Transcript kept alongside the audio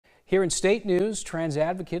Here in state news, trans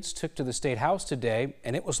advocates took to the State House today,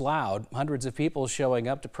 and it was loud. Hundreds of people showing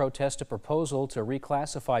up to protest a proposal to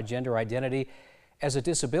reclassify gender identity as a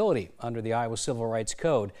disability under the Iowa Civil Rights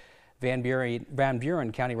Code. Van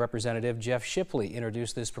Buren County Representative Jeff Shipley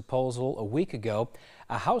introduced this proposal a week ago.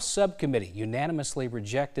 A House subcommittee unanimously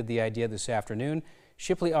rejected the idea this afternoon.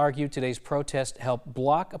 Shipley argued today's protest helped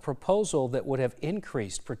block a proposal that would have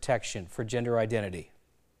increased protection for gender identity.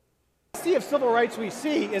 The sea of civil rights we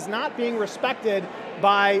see is not being respected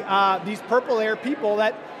by these purple air people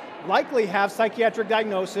that likely have psychiatric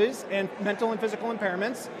diagnoses and mental and physical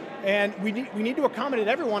impairments. And we need to accommodate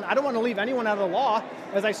everyone. I don't want to leave anyone out of the law.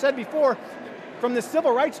 As I said before, from the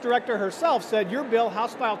civil rights director herself said, your bill,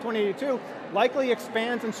 House File 2082, likely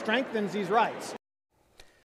expands and strengthens these rights.